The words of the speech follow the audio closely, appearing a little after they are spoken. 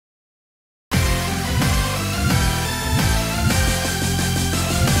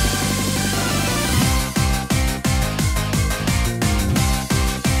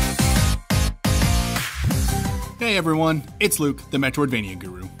Hey everyone, it's Luke, the Metroidvania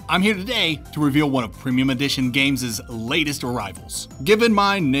Guru. I'm here today to reveal one of Premium Edition Games' latest arrivals. Given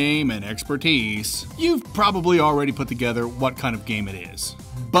my name and expertise, you've probably already put together what kind of game it is.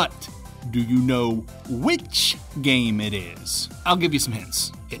 But do you know which game it is? I'll give you some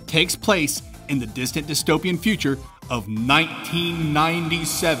hints. It takes place in the distant dystopian future of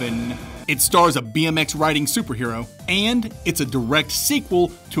 1997. It stars a BMX riding superhero, and it's a direct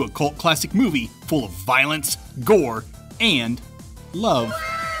sequel to a cult classic movie full of violence, gore, and love.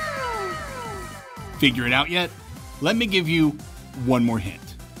 Figure it out yet? Let me give you one more hint.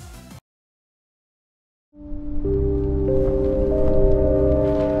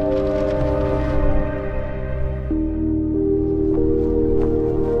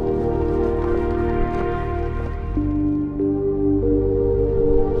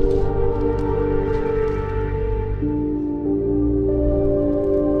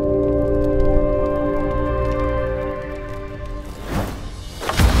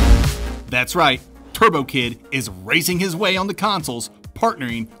 That's right, Turbo Kid is racing his way on the consoles,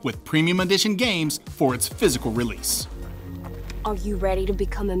 partnering with Premium Edition Games for its physical release. Are you ready to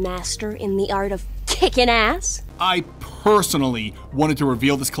become a master in the art of kicking ass? I personally wanted to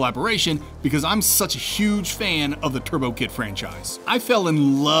reveal this collaboration because I'm such a huge fan of the Turbo Kid franchise. I fell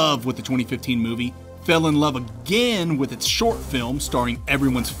in love with the 2015 movie, fell in love again with its short film starring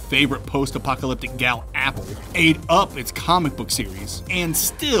everyone's favorite post-apocalyptic gal Apple, ate up its comic book series, and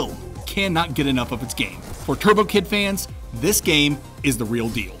still cannot get enough of its game. For Turbo Kid fans, this game is the real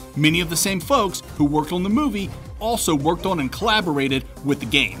deal. Many of the same folks who worked on the movie also worked on and collaborated with the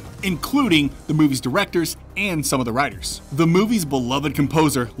game, including the movie's directors and some of the writers. The movie's beloved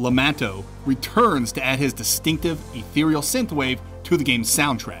composer, Lamato, returns to add his distinctive, ethereal synthwave to the game's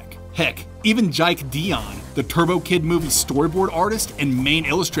soundtrack. Heck, even Jike Dion, the Turbo Kid movie's storyboard artist and main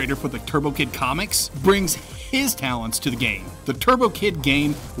illustrator for the Turbo Kid comics, brings his talents to the game. The Turbo Kid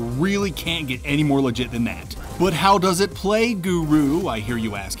game really can't get any more legit than that. But how does it play, Guru, I hear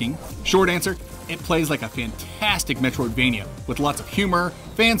you asking? Short answer, it plays like a fantastic Metroidvania with lots of humor,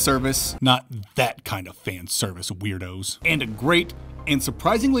 fan service, not that kind of fan service, weirdos, and a great and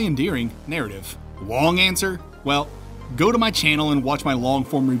surprisingly endearing narrative. Long answer? Well, go to my channel and watch my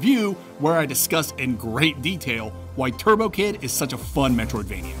long-form review where I discuss in great detail why Turbo Kid is such a fun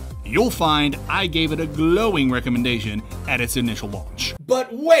Metroidvania. You'll find I gave it a glowing recommendation at its initial launch. But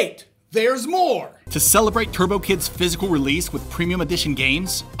wait! There's more! To celebrate Turbo Kid's physical release with Premium Edition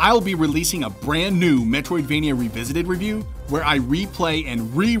Games, I'll be releasing a brand new Metroidvania Revisited review where I replay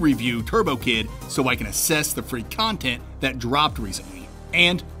and re-review Turbo Kid so I can assess the free content that dropped recently.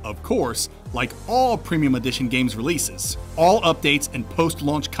 And, of course, like all Premium Edition Games releases, all updates and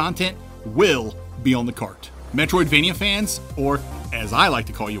post-launch content will be on the cart. Metroidvania fans, or as I like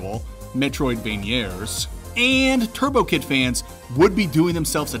to call you all, Metroidvaniers, and Turbo Kid fans would be doing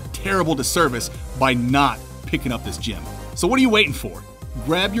themselves a terrible disservice by not picking up this gem. So what are you waiting for?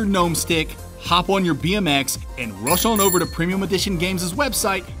 Grab your gnome stick, hop on your BMX, and rush on over to Premium Edition Games'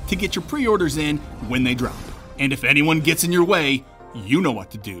 website to get your pre-orders in when they drop. And if anyone gets in your way, you know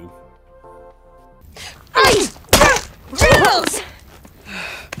what to do. Ice! Drills!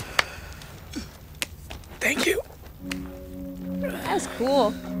 Thank you. That's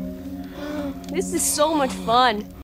cool. This is so much fun.